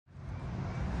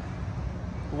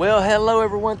Well, hello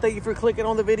everyone. Thank you for clicking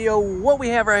on the video. What we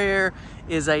have right here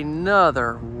is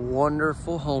another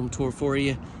wonderful home tour for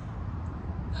you.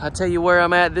 I'll tell you where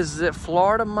I'm at. This is at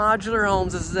Florida Modular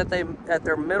Homes. This is at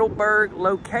their Middleburg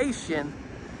location.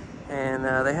 And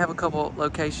they have a couple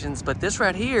locations, but this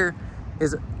right here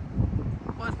is,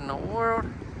 what in the world?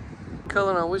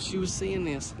 Cullen, I wish you was seeing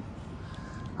this.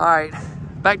 All right,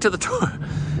 back to the tour.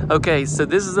 Okay, so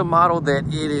this is a model that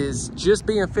it is just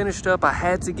being finished up. I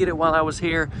had to get it while I was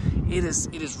here. It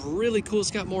is really cool.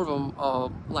 It's got more of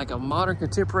a like a modern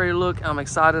contemporary look. I'm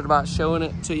excited about showing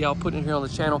it to y'all, putting it here on the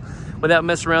channel. Without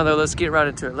messing around though, let's get right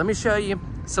into it. Let me show you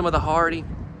some of the Hardy.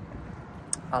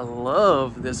 I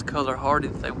love this color Hardy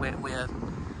that they went with.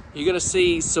 You're gonna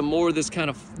see some more of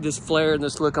this flare and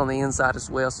this look on the inside as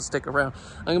well, so stick around.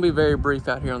 I'm gonna be very brief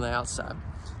out here on the outside.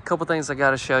 A couple things I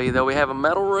gotta show you though. We have a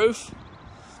metal roof.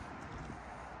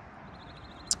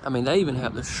 I mean, they even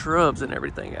have the shrubs and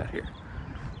everything out here.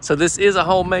 So this is a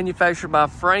home manufactured by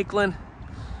Franklin.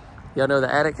 Y'all know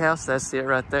the attic house? That's it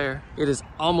right there. It is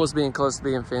almost being close to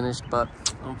being finished, but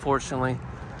unfortunately,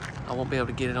 I won't be able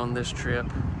to get it on this trip.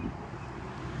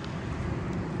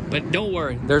 But don't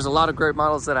worry, there's a lot of great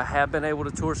models that I have been able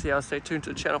to tour, so y'all stay tuned to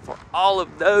the channel for all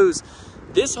of those.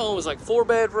 This home is like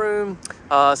 4-bedroom.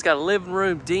 It's got a living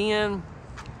room, den.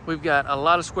 We've got a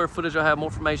lot of square footage. I'll have more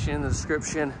information in the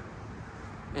description.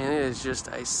 And it is just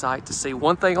a sight to see.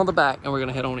 One thing on the back, and we're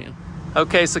gonna head on in.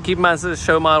 Okay, so keep in mind, this is a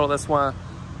show model. That's why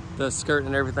the skirt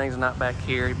and everything's not back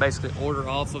here. You basically order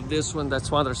off of this one. That's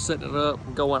why they're setting it up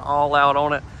and going all out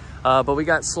on it. But we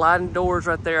got sliding doors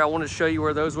right there. I want to show you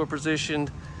where those were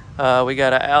positioned. We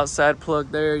got an outside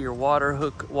plug there, your water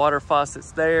hook, water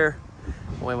faucets there.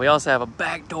 When we also have a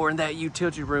back door, and that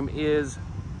utility room is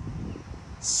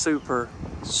super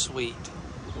sweet.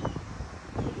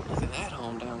 Look at that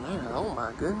home down there. Oh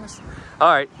my goodness. All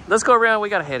right, let's go around. We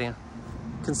got to head in.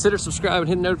 Consider subscribing,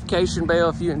 hit the notification bell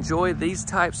if you enjoy these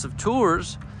types of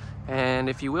tours. And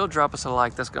if you will, drop us a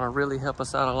like. That's going to really help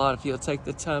us out a lot if you'll take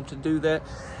the time to do that.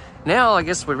 Now, I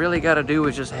guess what we really got to do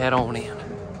is just head on in.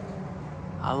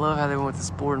 I love how they went with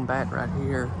this board and bat right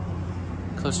here,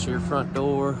 close to your front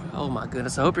door. Oh my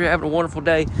goodness. I hope you're having a wonderful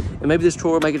day, and maybe this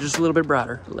tour will make it just a little bit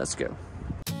brighter. Let's go.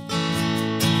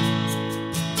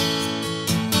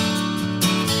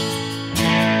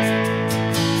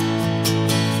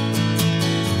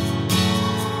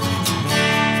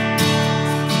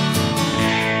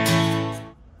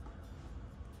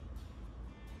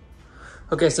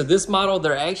 Okay, so this model,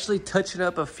 they're actually touching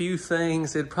up a few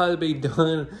things. It'd probably be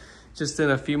done just in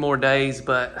a few more days,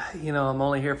 but you know, I'm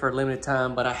only here for a limited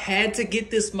time. But I had to get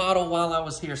this model while I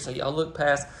was here, so y'all look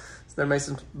past. There may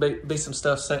be some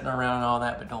stuff sitting around and all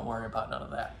that, but don't worry about none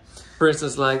of that. For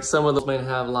instance, like some of those may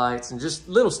have lights and just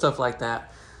little stuff like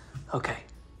that. Okay.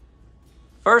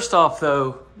 First off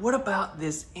though, what about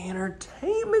this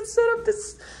entertainment setup?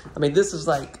 This is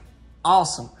like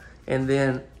awesome. And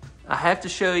then I have to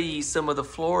show you some of the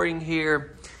flooring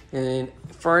here, and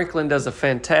Franklin does a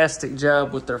fantastic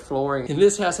job with their flooring. And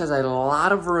this house has a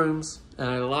lot of rooms and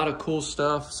a lot of cool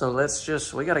stuff. So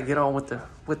we got to get on with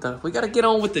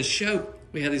the show.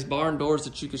 We have these barn doors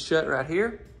that you can shut right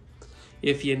here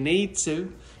if you need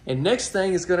to. And next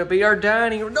thing is going to be our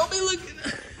dining room. Don't be looking.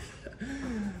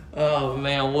 Oh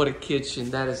man, what a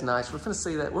kitchen. That is nice. We're finna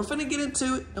see that. We're finna get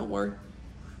into it. Don't worry.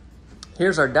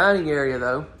 Here's our dining area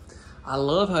though. I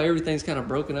love how everything's kind of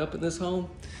broken up in this home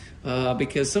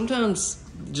because sometimes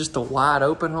just the wide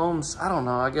open homes, I don't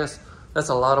know, I guess that's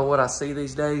a lot of what I see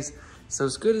these days. So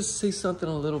it's good to see something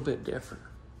a little bit different.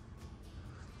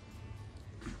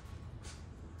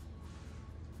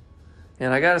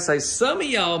 And I gotta say, some of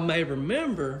y'all may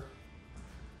remember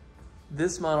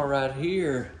this model right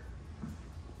here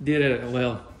did it,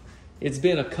 well, it's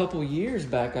been a couple years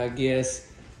back, I guess.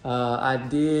 I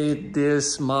did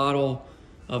this model,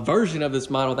 a version of this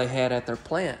model they had at their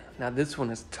plant. Now this one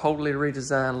is totally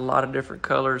redesigned, a lot of different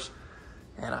colors.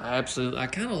 And I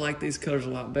kind of like these colors a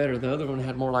lot better. The other one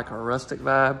had more like a rustic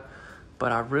vibe,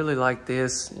 but I really like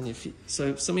this. And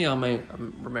so some of y'all may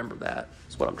remember that.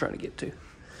 That's what I'm trying to get to.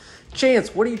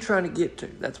 Chance, what are you trying to get to?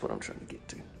 That's what I'm trying to get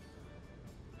to.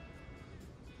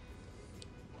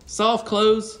 Soft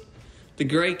close. The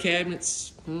gray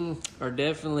cabinets are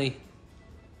definitely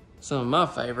some of my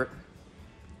favorite.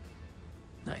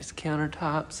 Nice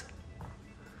countertops.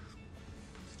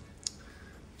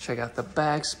 Check out the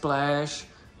backsplash.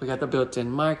 We got the built-in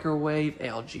microwave,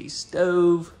 LG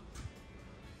stove.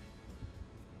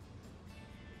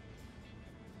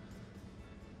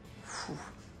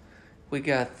 We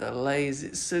got the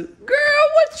lazy Susan. Girl,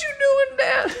 what you doing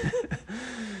down?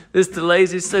 This the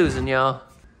lazy Susan, y'all.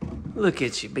 Look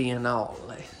at you being all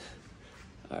lazy.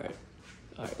 All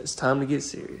right, it's time to get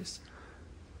serious.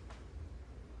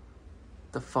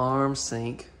 The farm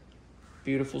sink,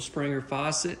 beautiful Springer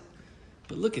faucet,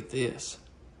 but look at this.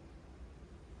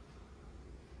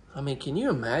 I mean, can you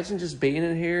imagine just being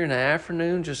in here in the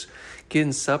afternoon, just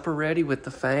getting supper ready with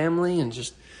the family, and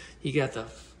just, you got the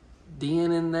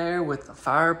den in there with the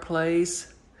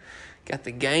fireplace, got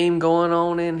the game going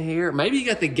on in here. Maybe you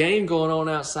got the game going on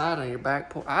outside on your back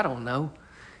porch. I don't know.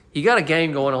 You got a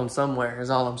game going on somewhere is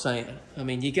all I'm saying. I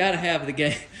mean, you got to have the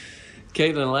game.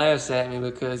 Caitlin laughs at me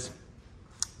because,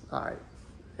 all right,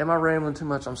 am I rambling too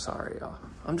much? I'm sorry, y'all.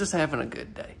 I'm just having a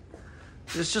good day.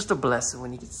 It's just a blessing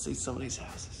when you get to see some of these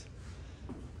houses.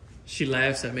 She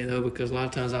laughs at me, though, because a lot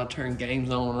of times I'll turn games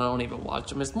on and I don't even watch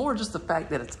them. It's more just the fact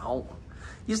that it's on.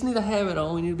 You just need to have it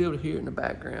on. You need to be able to hear it in the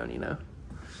background, you know.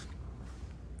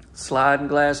 Sliding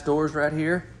glass doors right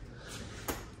here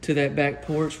to that back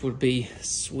porch would be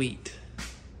sweet.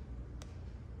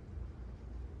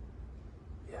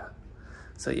 Yeah.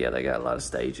 So, yeah, they got a lot of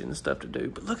staging and stuff to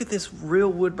do. But look at this real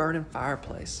wood-burning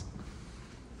fireplace.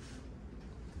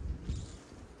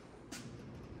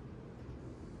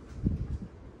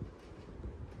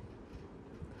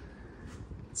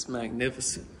 It's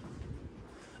magnificent.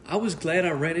 I was glad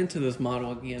I ran into this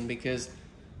model again because,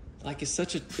 like, it's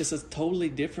a totally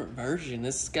different version.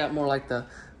 This has got more like the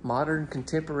modern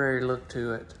contemporary look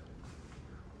to it,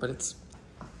 but it's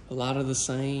a lot of the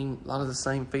same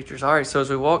features. All right, so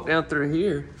as we walk down through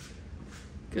here,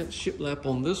 got shiplap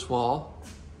on this wall,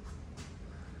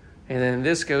 and then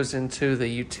this goes into the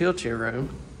utility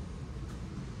room.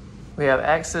 We have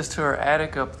access to our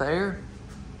attic up there.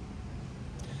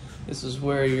 This is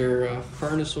where your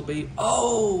furnace will be.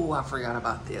 Oh, I forgot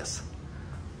about this.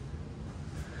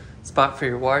 Spot for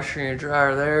your washer and your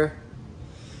dryer there.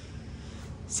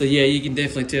 So yeah, you can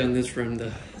definitely tell in this room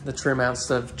the trim out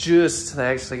stuff. They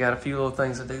actually got a few little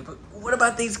things to do. But what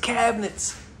about these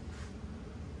cabinets?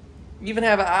 You even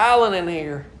have an island in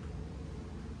here.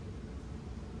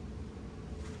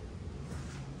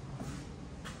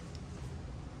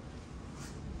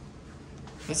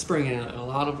 Let's bring in a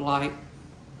lot of light.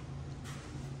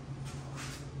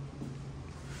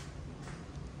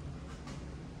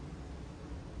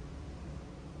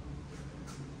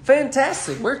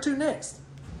 Fantastic. Where to next?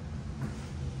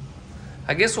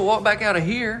 I guess we'll walk back out of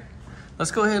here.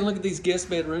 Let's go ahead and look at these guest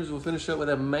bedrooms. We'll finish up with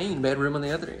a main bedroom on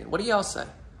the other end. What do y'all say?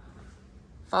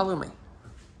 Follow me.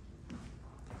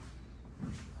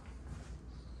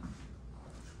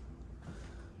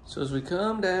 So as we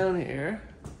come down here,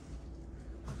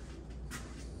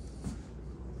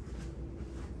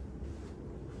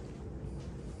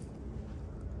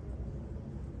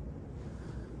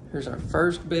 here's our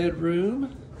first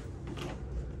bedroom.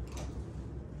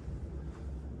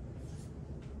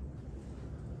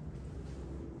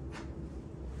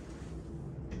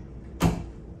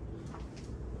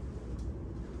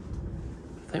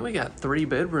 I think we got 3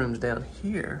 bedrooms down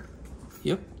here.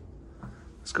 Yep.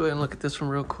 Let's go ahead and look at this one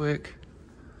real quick.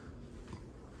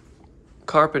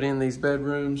 Carpet in these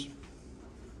bedrooms.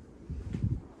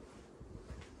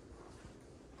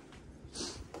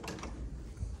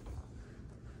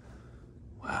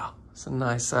 Wow, it's a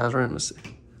nice size room. Let's see.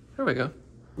 There we go.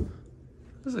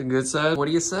 This is a good size. What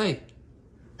do you say?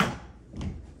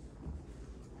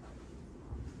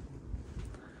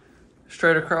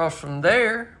 Straight across from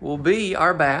there will be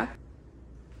our bath.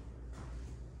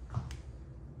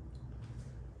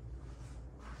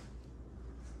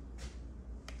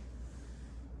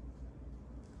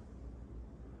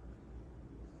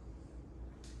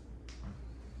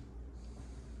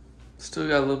 Still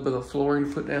got a little bit of flooring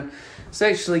to put down. It's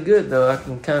actually good though. I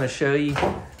can kind of show you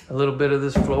a little bit of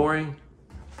this flooring.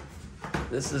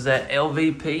 This is that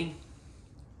LVP,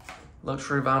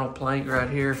 luxury vinyl plank right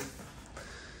here.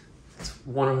 It's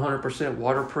 100%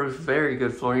 waterproof, very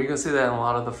good flooring. You're gonna see that in a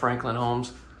lot of the Franklin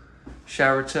homes.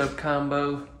 Shower tub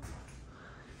combo,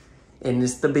 and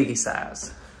it's the biggie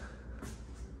size.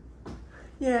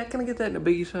 Yeah, can I get that in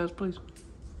the biggie size, please?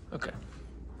 Okay.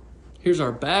 Here's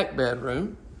our back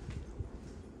bedroom.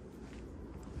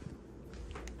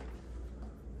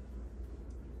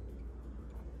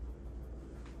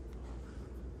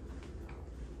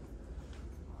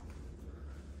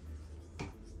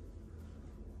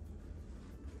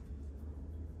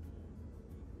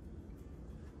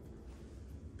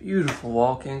 Beautiful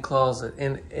walk-in closet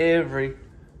in every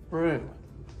room.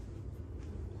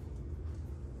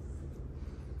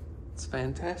 It's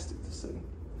fantastic to see.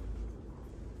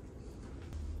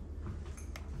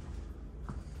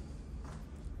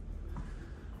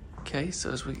 Okay, so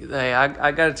as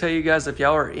I got to tell you guys, if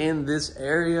y'all are in this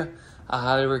area, I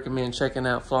highly recommend checking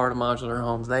out Florida Modular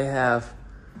Homes. They have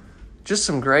just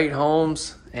some great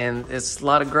homes, and it's a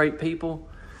lot of great people,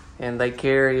 and they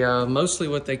carry, mostly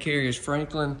what they carry is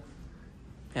Franklin.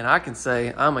 And I can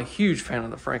say I'm a huge fan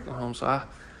of the Franklin home, so I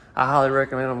highly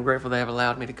recommend them. I'm grateful they have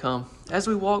allowed me to come. As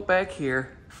we walk back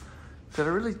here, did I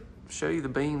really show you the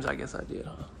beams? I guess I did,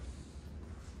 huh?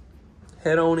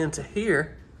 Head on into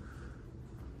here.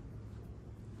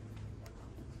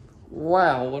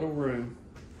 Wow, what a room.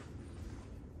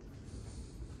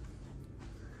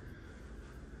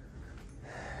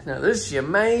 Now this is your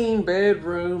main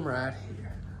bedroom right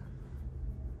here.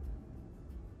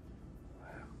 Wow,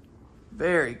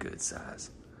 very good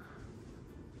size.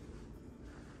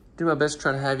 Do my best to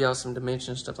try to have y'all some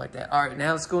dimensions, stuff like that. All right,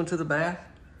 now let's go into the bath.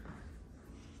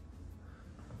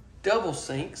 Double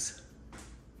sinks.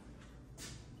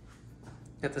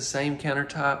 Got the same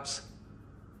countertops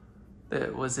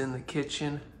that was in the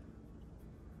kitchen.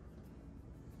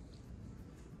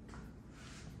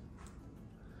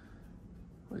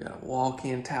 We got a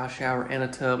walk-in towel shower and a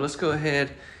tub. Let's go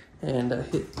ahead and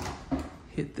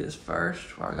hit this first.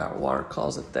 I got a water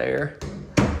closet there.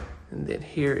 And then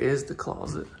here is the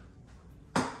closet.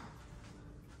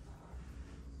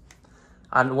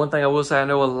 One thing I will say, I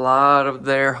know a lot of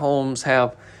their homes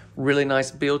have really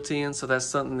nice built-in, so that's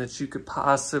something that you could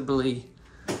possibly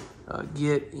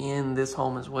get in this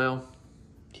home as well.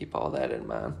 Keep all that in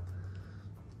mind.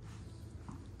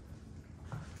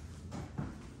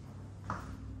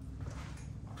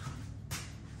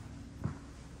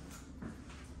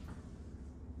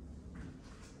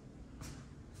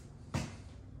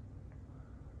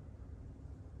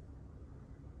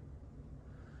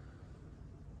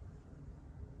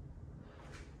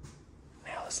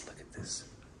 Now let's look at this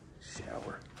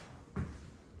shower.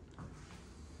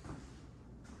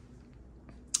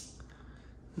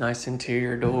 Nice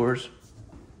interior doors.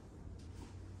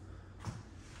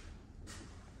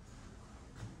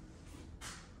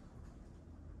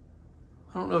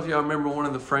 I don't know if y'all remember one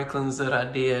of the Franklins that I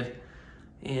did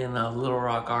in Little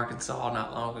Rock, Arkansas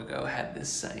not long ago had this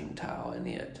same tile in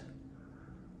it.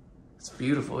 It's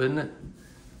beautiful, isn't it?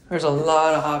 There's a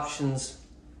lot of options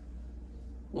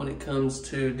when it comes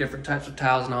to different types of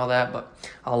tiles and all that, but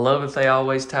I love if they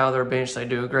always tile their bench. They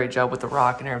do a great job with the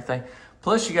rock and everything.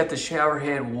 Plus you got the shower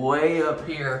head way up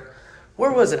here.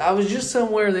 Where was it? I was just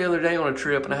somewhere the other day on a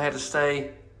trip and I had to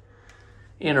stay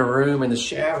in a room, and the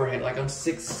shower head, like I'm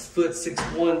 6 foot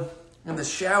 6'1", and the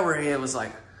shower head was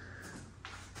like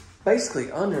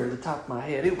basically under the top of my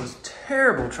head. It was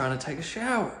terrible trying to take a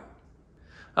shower.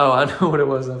 Oh, I know what it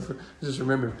was. I just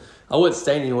remembered. I wasn't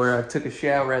staying anywhere. I took a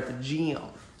shower at the gym.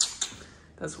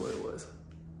 That's what it was.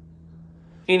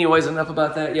 Anyways, enough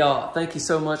about that, y'all. Thank you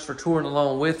so much for touring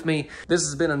along with me. This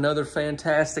has been another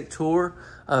fantastic tour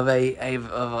of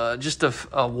just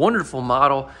a wonderful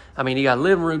model. I mean, you got a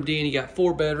living room den, you got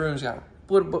 4 bedrooms, you got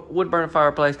a wood burning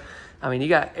fireplace. I mean, you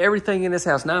got everything in this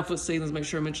house. 9-foot ceilings, make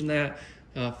sure I mention that.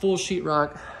 Full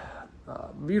sheetrock,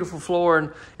 beautiful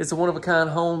flooring. It's a one-of-a-kind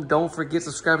home. Don't forget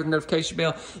to subscribe to the notification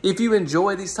bell. If you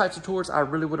enjoy these types of tours, I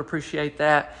really would appreciate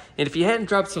that. And if you hadn't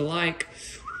dropped a like,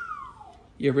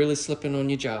 you're really slipping on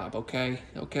your job, okay?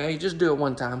 Okay, just do it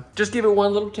one time. Just give it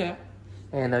one little tap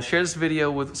and share this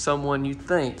video with someone you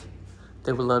think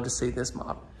they would love to see this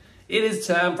model. It is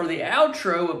time for the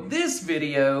outro of this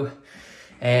video.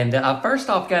 And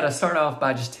first off, got to start off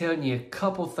by just telling you a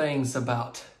couple things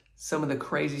about some of the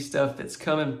crazy stuff that's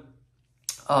coming.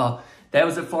 That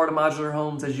was at Florida Modular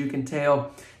Homes, as you can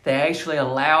tell. They actually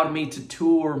allowed me to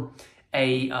tour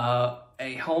a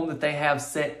home that they have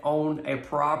set on a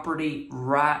property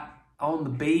right on the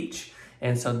beach.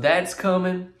 And so that's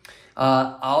coming.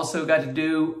 I also got to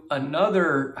do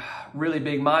another really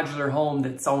big modular home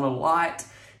that's on a lot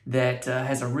that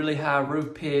has a really high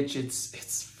roof pitch.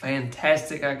 It's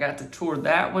fantastic. I got to tour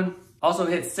that one. Also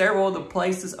hit several other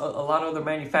places, a lot of other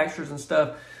manufacturers and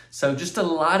stuff. So just a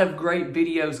lot of great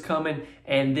videos coming.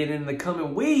 And then in the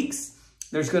coming weeks,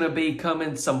 there's going to be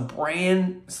coming some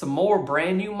more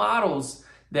brand new models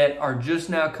that are just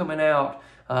now coming out.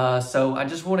 So I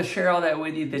just want to share all that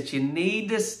with you, that you need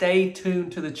to stay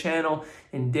tuned to the channel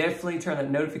and definitely turn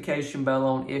that notification bell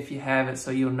on if you haven't,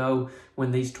 so you'll know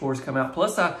when these tours come out.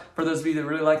 Plus, for those of you that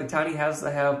really like the tiny houses,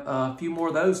 I have a few more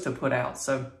of those to put out.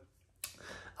 So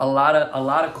a lot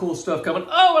of cool stuff coming.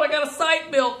 Oh, and I got a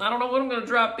site built. I don't know when I'm going to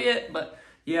drop it, but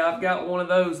yeah, I've got one of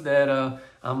those that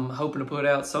I'm hoping to put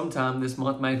out sometime this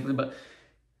month, maybe. But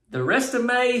the rest of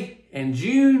May and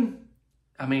June,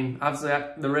 I mean, obviously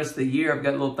the rest of the year, I've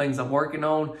got little things I'm working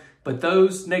on. But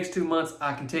those next 2 months,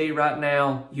 I can tell you right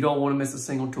now, you don't want to miss a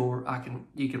single tour.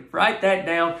 You can write that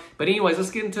down. But anyways,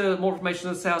 let's get into more information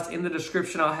on this house. In the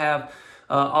description, I'll have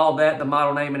all that, the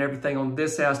model name and everything on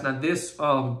this house. Now this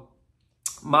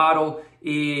model,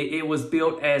 it was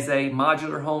built as a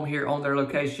modular home here on their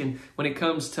location. When it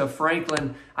comes to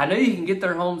Franklin, I know you can get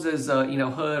their homes as you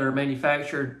know, HUD or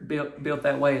manufactured, built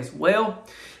that way as well.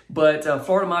 But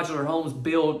Florida Modular Homes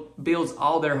builds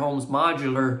all their homes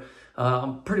modular.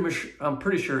 I'm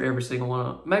pretty sure every single one of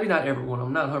them, maybe not every one of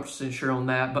them, not 100% sure on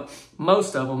that, but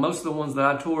most of the ones that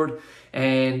I toured,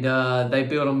 and they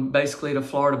build them basically to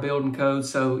Florida building codes.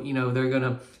 So, you know, they're going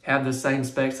to have the same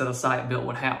specs that a site built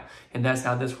would have. And that's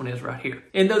how this one is right here.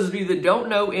 And those of you that don't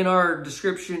know, in our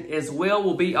description as well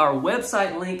will be our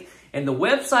website link. And the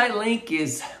website link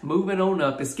is moving on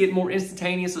up. It's getting more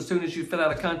instantaneous. As soon as you fill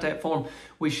out a contact form,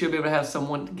 we should be able to have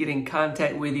someone get in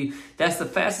contact with you. That's the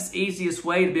fastest, easiest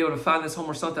way to be able to find this home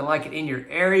or something like it in your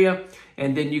area.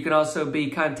 And then you can also be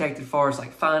contacted as far as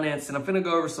like finance. And I'm going to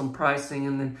go over some pricing,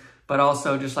 and then, but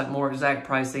also just like more exact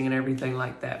pricing and everything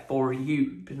like that for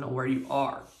you, depending on where you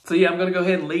are. So yeah, I'm going to go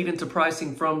ahead and lead into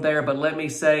pricing from there. But let me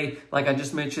say, like I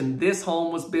just mentioned, this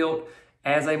home was built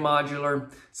as a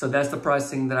modular. So that's the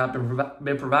pricing that I've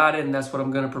been provided, and that's what I'm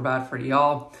going to provide for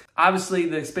y'all. Obviously,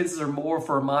 the expenses are more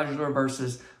for a modular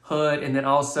versus HUD, and then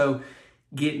also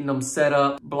getting them set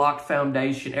up, block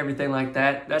foundation, everything like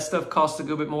that. That stuff costs a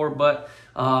good bit more, but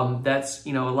that's,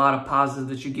 you know, a lot of positives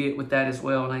that you get with that as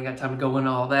well. And I ain't got time to go into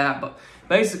all that, but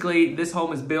basically this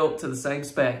home is built to the same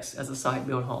specs as a site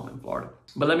built home in Florida.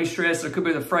 But let me stress, there could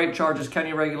be the freight charges,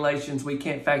 county regulations we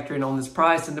can't factor in on this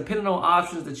price, and depending on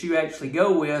options that you actually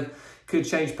go with could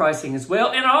change pricing as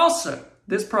well. And also,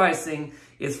 this pricing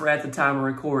is for at the time of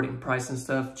recording. Pricing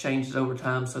stuff changes over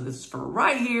time, so this is for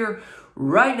right here,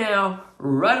 right now,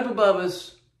 right up above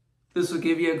us. This will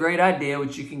give you a great idea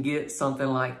what you can get something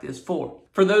like this for.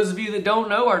 For those of you that don't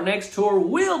know, our next tour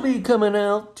will be coming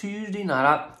out Tuesday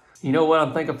night. You know what?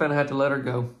 I think I'm gonna have to let her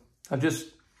go. I just,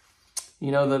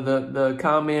 you know, the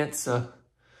comments,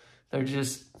 they're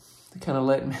just kind of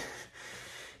letting me.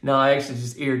 No, actually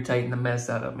just irritating the mess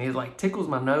out of me. It like tickles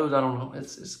my nose. I don't know.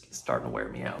 It's starting to wear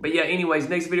me out. But yeah, anyways,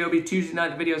 next video will be Tuesday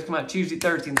night. The videos come out Tuesday,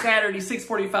 Thursday, and Saturday,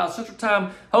 6:45 Central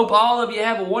Time. Hope all of you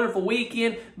have a wonderful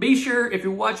weekend. Be sure, if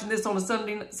you're watching this on a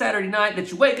Saturday night,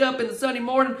 that you wake up in the Sunday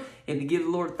morning and to give the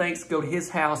Lord thanks, go to his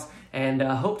house. And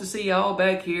hope to see y'all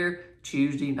back here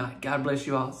Tuesday night. God bless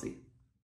you all. See you.